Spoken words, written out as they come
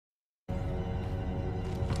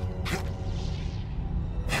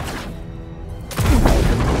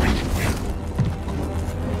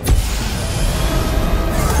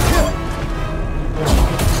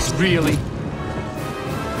Really?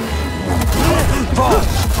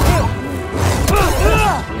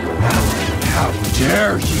 How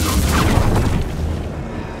dare you!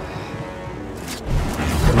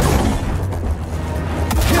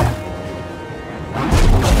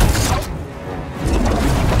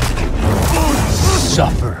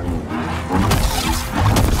 Suffer.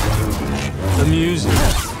 The music.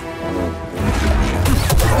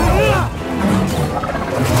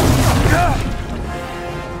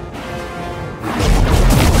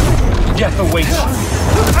 Death awaits you.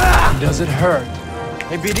 Does it hurt?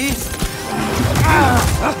 Hey, BD?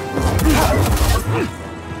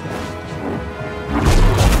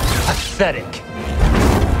 Pathetic.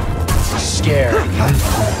 Scared.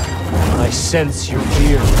 I sense your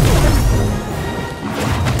fear.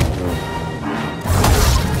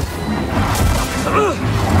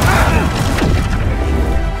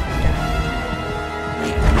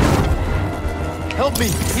 Help me!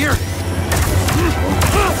 Here!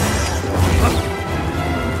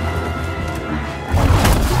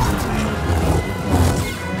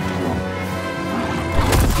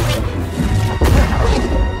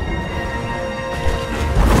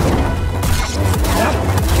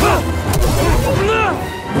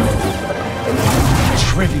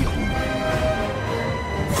 Trivial.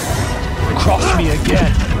 Cross me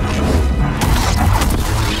again.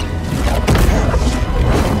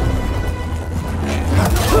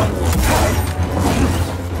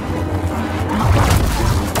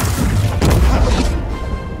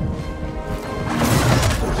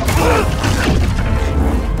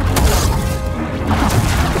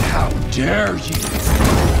 How dare you!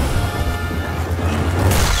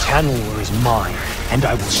 Tanalor is mine, and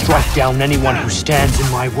I will strike down anyone who stands in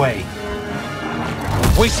my way.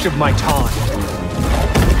 Waste of my time.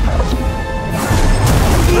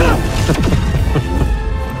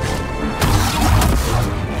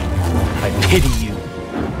 I pity you.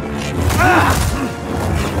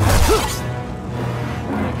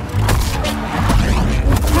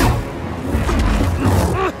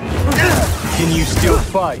 Can you still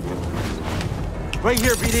fight? Right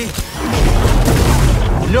here, BD.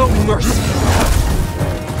 No mercy.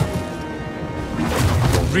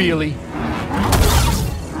 Really?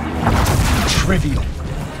 Trivial.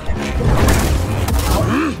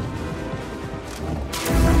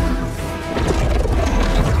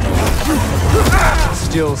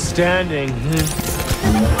 Still standing,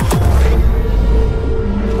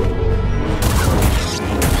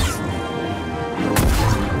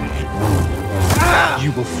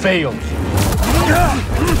 You will fail.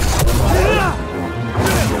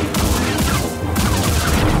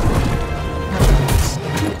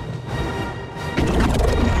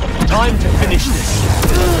 Time to finish this.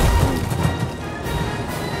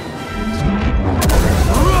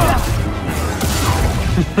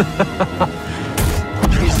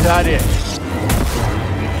 Is that it?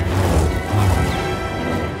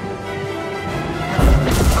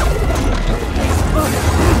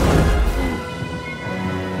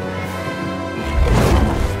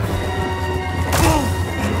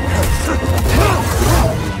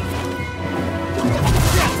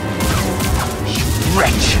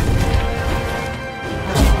 Wretch!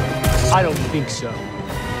 I don't think so.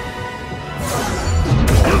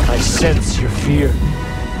 I sense your fear.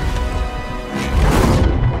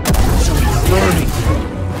 So you're learning.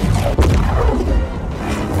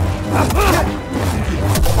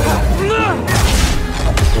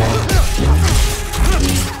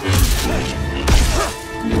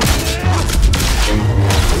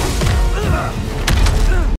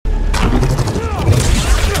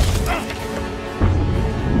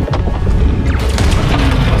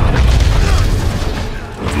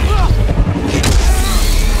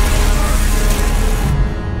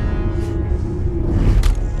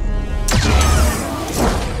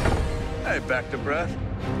 Back to breath.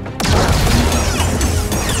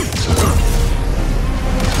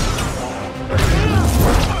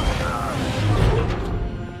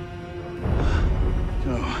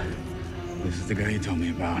 So, this is the guy you told me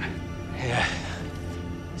about. Yeah.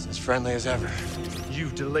 He's as friendly as ever.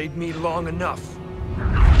 You've delayed me long enough.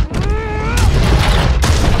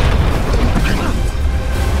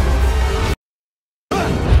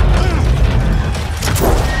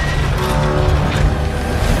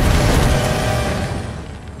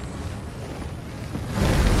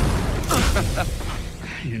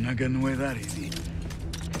 You're not getting away that easy.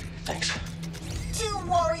 Thanks. Two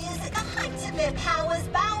warriors at the height of their powers,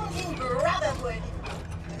 bound in brotherhood.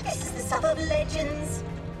 This is the stuff of legends.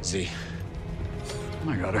 Z.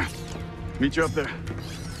 I got her. Meet you up there.